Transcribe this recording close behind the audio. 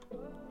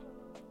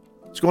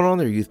going on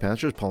there, youth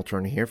pastors? Paul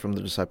Turner here from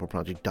the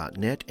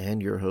discipleproject.net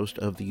and your host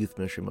of the Youth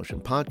Ministry Motion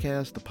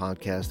Podcast, the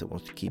podcast that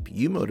wants to keep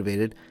you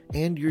motivated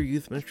and your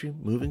youth ministry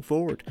moving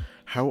forward.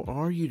 How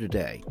are you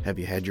today? Have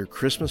you had your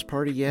Christmas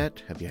party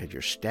yet? Have you had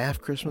your staff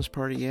Christmas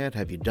party yet?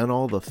 Have you done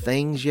all the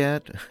things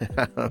yet?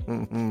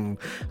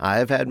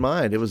 I've had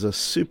mine. It was a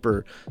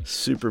super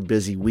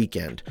busy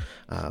weekend.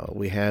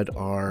 We had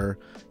our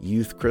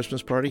youth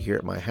Christmas party here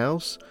at my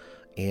house.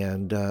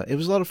 And it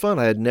was a lot of fun.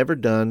 I had never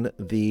done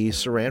the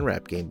Saran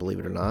Wrap game, believe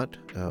it or not,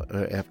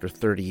 after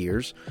 30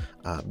 years.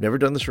 Never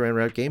done the Saran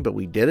Wrap game, but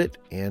we did it,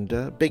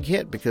 and big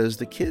hit because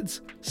the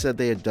kids said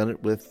they had done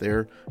it with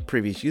their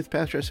previous youth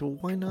pastor. I said, well,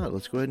 why not?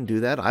 Let's go ahead and do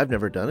that. I've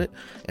never done it,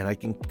 and I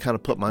can kind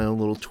of put my own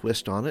little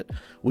twist on it,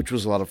 which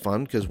was a lot of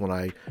fun because when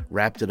I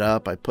wrapped it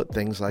up, I put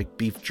things like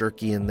beef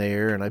jerky in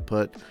there, and I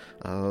put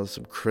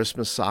some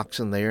Christmas socks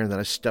in there, and then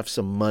I stuffed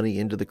some money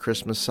into the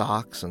Christmas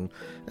socks, and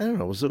I don't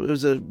know, it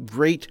was a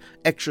great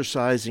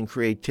exercise in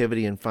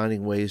creativity and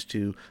finding ways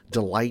to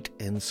delight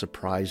and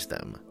surprise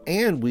them.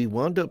 And we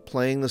wound up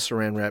playing the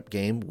Saran Wrap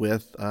game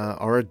with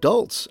our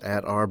adults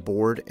at our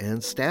board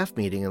and staff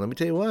meeting. And let me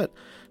tell you what,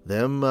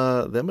 them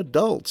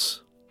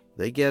adults,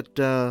 they get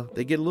a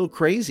little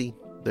crazy.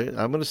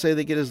 I'm going to say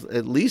they get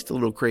at least a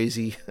little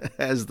crazy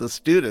as the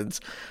students,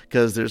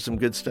 because there's some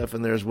good stuff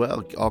in there as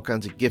well. All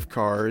kinds of gift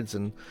cards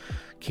and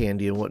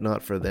candy and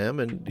whatnot for them.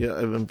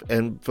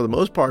 And for the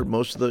most part,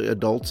 most of the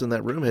adults in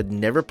that room had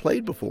never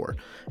played before.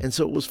 And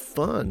so it was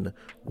fun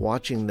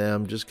watching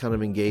them just kind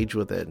of engage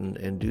with it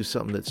and do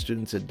something that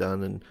students had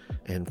done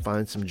and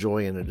find some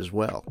joy in it as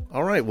well.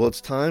 All right, well,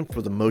 it's time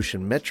for the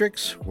Motion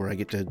Metrics, where I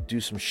get to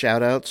do some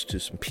shout outs to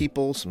some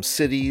people, some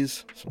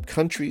cities, some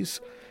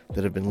countries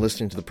that have been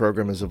listening to the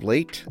program as of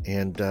late.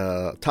 And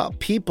top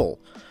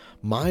people,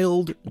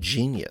 Mild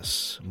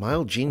Genius.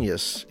 Mild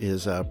Genius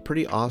is a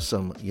pretty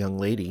awesome young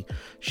lady.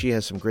 She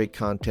has some great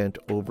content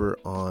over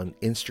on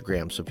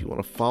Instagram. So if you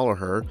want to follow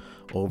her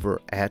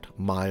over at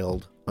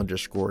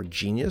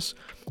mild_genius.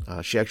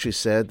 She actually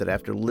said that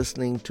after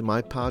listening to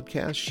my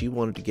podcast, she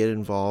wanted to get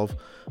involved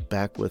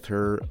back with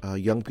her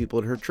young people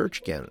at her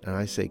church again. And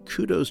I say,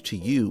 kudos to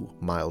you,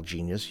 Mild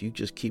Genius. You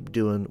just keep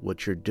doing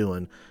what you're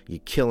doing. You're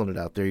killing it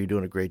out there. You're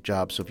doing a great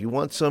job. So if you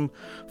want some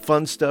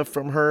fun stuff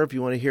from her, if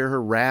you want to hear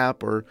her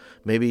rap or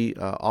maybe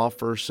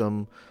offer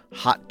some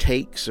hot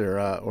takes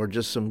or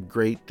just some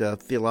great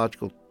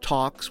theological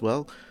talks,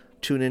 well,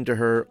 tune into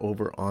her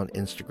over on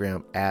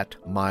Instagram at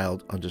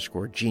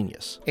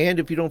mild_genius. And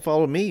if you don't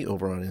follow me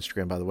over on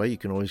Instagram, by the way, you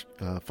can always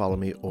follow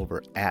me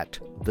over at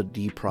The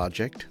D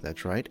Project.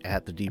 That's right,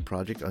 at The D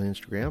Project on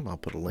Instagram. I'll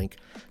put a link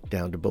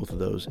down to both of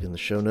those in the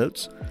show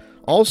notes.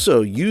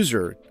 Also,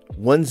 user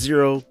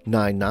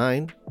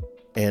 1099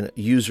 and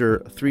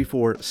user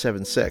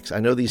 3476. I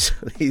know these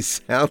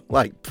sound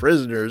like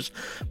prisoners,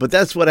 but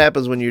that's what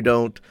happens when you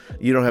don't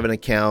have an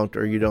account,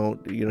 or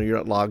you're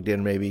not logged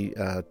in maybe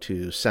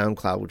to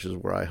SoundCloud, which is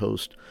where I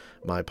host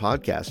my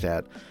podcast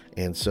at.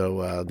 And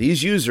so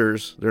these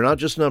users, they're not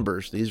just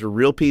numbers. These are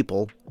real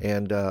people,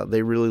 and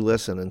they really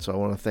listen. And so I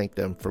want to thank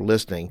them for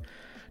listening.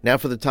 Now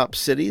for the top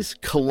cities,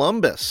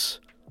 Columbus.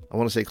 I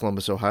want to say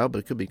Columbus, Ohio, but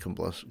it could be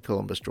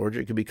Columbus, Georgia.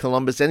 It could be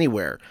Columbus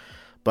anywhere.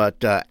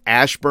 But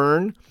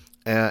Ashburn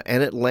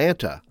and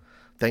Atlanta.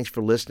 Thanks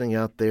for listening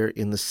out there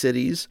in the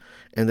cities.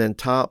 And then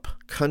top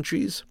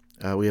countries,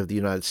 we have the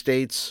United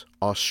States,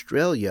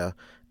 Australia,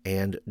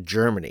 and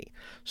Germany.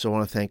 So I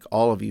want to thank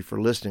all of you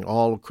for listening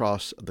all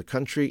across the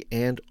country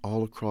and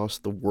all across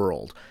the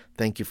world.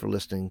 Thank you for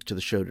listening to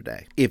the show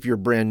today. If you're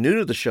brand new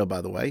to the show,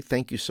 by the way,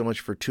 thank you so much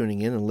for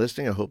tuning in and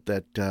listening. I hope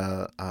that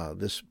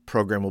this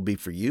program will be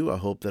for you. I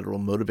hope that it will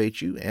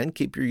motivate you and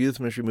keep your youth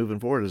ministry moving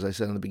forward, as I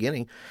said in the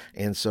beginning.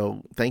 And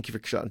so thank you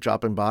for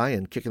dropping by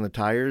and kicking the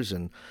tires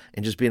and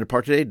just being a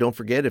part today. Don't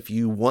forget, if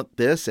you want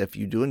this, if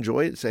you do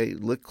enjoy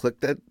it, click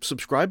that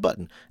subscribe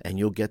button, and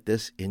you'll get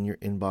this in your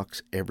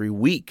inbox every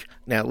week.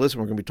 Now, listen,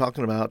 we're going to be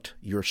talking about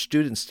your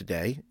students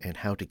today and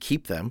how to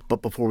keep them.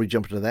 But before we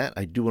jump into that,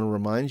 I do want to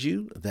remind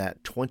you that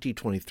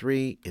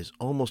 2023 is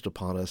almost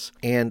upon us,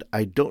 and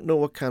I don't know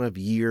what kind of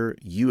year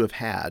you have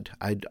had.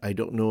 I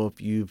don't know if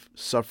you've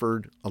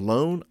suffered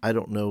alone. I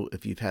don't know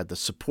if you've had the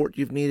support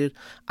you've needed.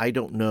 I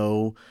don't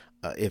know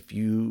if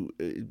you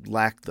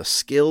lack the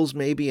skills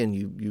maybe, and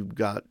you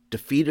got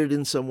defeated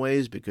in some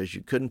ways because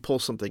you couldn't pull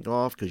something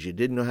off because you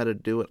didn't know how to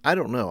do it. I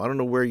don't know. I don't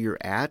know where you're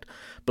at,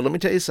 but let me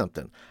tell you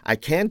something. I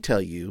can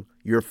tell you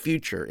your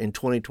future in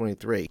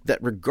 2023, that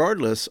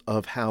regardless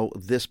of how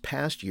this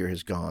past year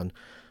has gone,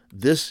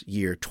 this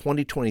year,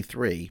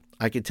 2023,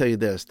 I can tell you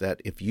this,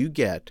 that if you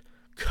get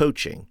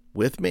coaching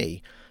with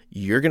me,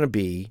 you're going to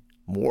be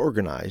more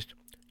organized,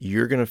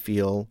 you're going to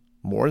feel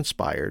more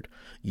inspired,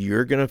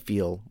 you're going to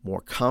feel more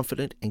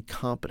confident and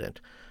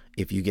competent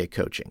if you get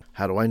coaching.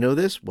 How do I know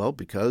this? Well,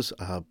 because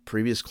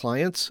previous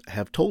clients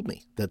have told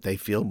me that they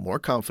feel more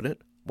confident,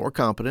 more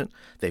competent.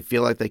 They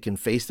feel like they can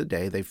face the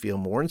day. They feel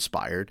more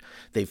inspired.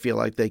 They feel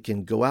like they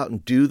can go out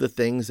and do the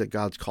things that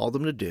God's called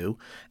them to do.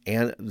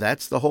 And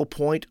that's the whole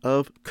point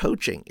of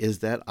coaching, is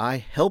that I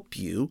help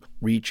you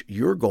reach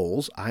your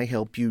goals. I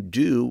help you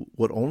do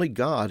what only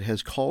God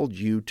has called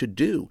you to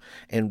do.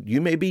 And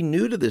you may be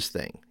new to this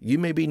thing. You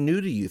may be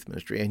new to youth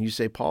ministry and you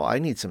say, Paul, I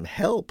need some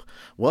help.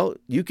 Well,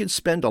 you can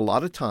spend a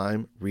lot of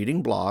time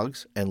reading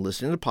blogs and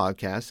listening to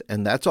podcasts,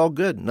 and that's all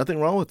good. Nothing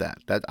wrong with that.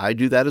 I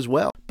do that as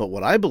well. But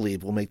what I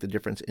believe will make the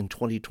difference in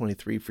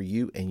 2023 for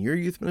you and your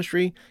youth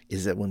ministry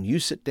is that when you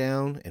sit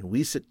down and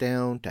we sit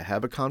down to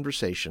have a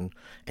conversation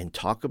and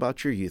talk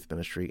about your youth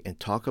ministry and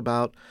talk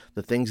about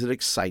the things that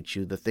excite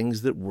you, the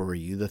things that worry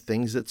you, the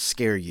things that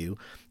scare you,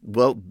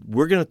 well,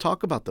 we're going to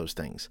talk about those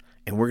things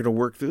and we're going to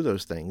work through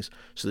those things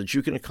so that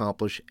you can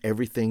accomplish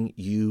everything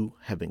you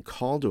have been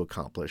called to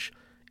accomplish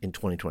in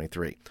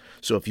 2023.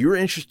 So if you're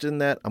interested in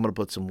that, I'm going to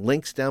put some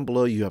links down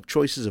below. You have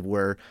choices of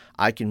where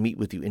I can meet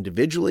with you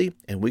individually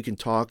and we can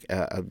talk,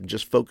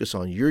 just focus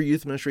on your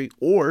youth ministry,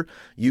 or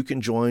you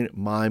can join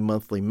my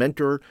monthly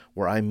mentor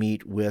where I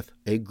meet with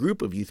a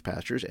group of youth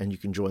pastors and you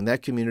can join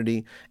that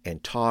community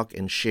and talk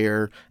and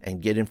share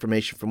and get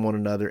information from one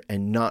another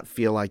and not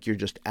feel like you're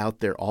just out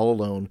there all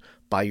alone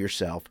by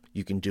yourself.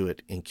 You can do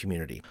it in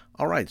community.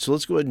 All right, so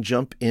let's go ahead and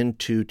jump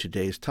into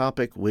today's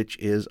topic, which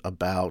is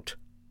about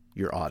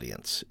your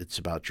audience. It's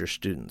about your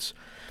students.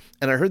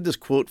 And I heard this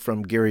quote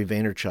from Gary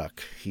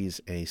Vaynerchuk.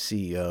 He's a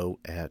CEO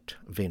at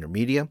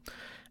VaynerMedia.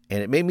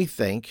 And it made me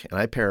think, and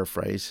I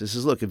paraphrase, this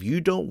is, look, if you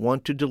don't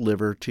want to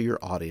deliver to your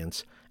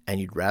audience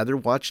and you'd rather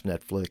watch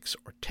Netflix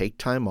or take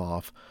time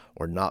off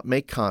or not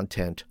make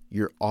content,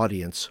 your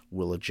audience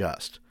will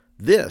adjust.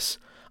 This,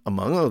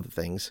 among other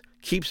things,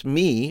 keeps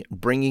me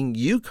bringing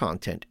you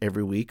content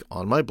every week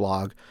on my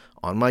blog,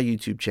 on my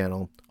YouTube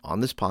channel,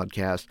 on this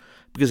podcast,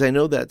 because I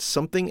know that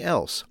something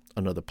else,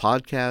 another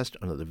podcast,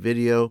 another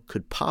video,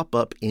 could pop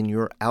up in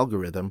your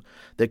algorithm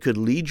that could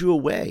lead you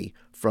away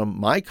from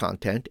my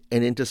content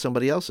and into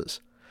somebody else's.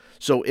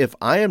 So if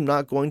I am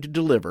not going to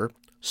deliver,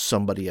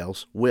 somebody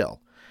else will.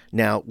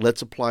 Now,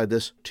 let's apply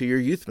this to your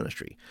youth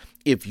ministry.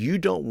 If you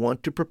don't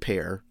want to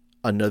prepare,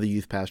 another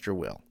youth pastor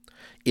will.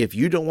 If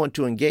you don't want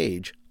to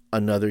engage,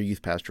 another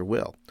youth pastor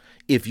will.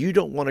 If you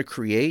don't want to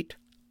create,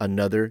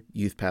 another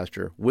youth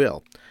pastor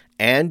will.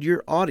 And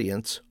your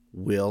audience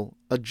will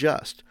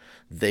adjust.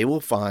 They will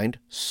find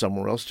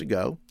somewhere else to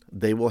go.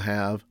 They will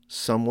have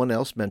someone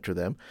else mentor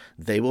them.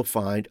 They will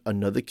find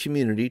another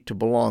community to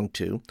belong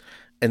to.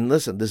 And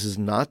listen, this is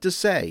not to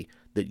say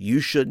that you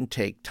shouldn't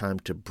take time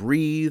to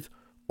breathe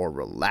or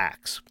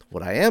relax.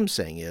 What I am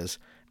saying is,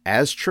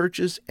 as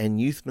churches and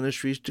youth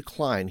ministries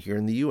decline here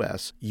in the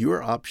U.S.,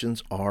 your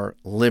options are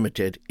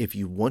limited if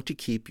you want to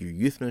keep your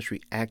youth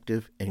ministry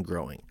active and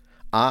growing.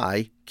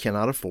 I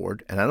cannot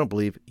afford, and I don't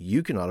believe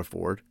you cannot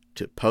afford,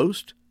 to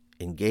post,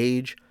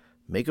 engage,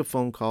 make a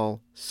phone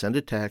call, send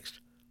a text,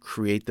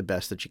 create the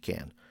best that you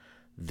can.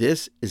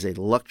 This is a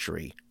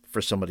luxury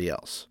for somebody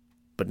else,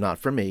 but not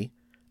for me,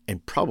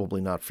 and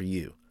probably not for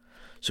you.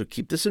 So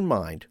keep this in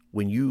mind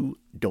when you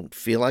don't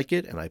feel like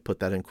it, and I put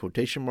that in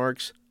quotation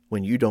marks.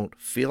 When you don't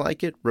feel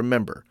like it,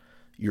 remember,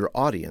 your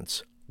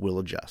audience will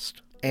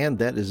adjust. And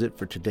that is it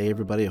for today,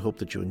 everybody. I hope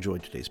that you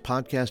enjoyed today's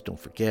podcast. Don't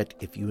forget,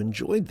 if you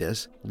enjoyed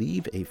this,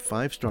 leave a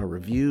 5-star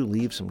review,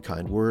 leave some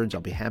kind words.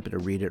 I'll be happy to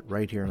read it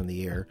right here on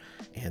the air,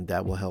 and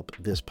that will help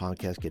this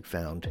podcast get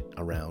found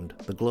around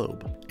the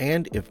globe.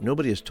 And if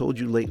nobody has told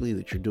you lately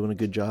that you're doing a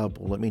good job,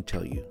 well, let me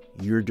tell you,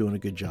 you're doing a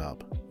good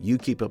job. You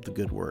keep up the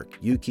good work.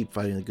 You keep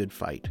fighting the good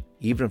fight.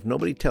 Even if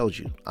nobody tells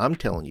you, I'm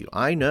telling you,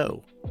 I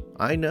know.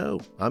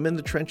 I'm in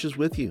the trenches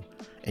with you,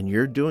 and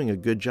you're doing a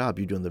good job.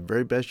 You're doing the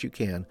very best you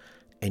can,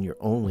 and you're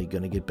only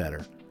going to get better.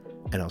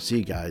 And I'll see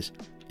you guys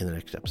in the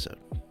next episode.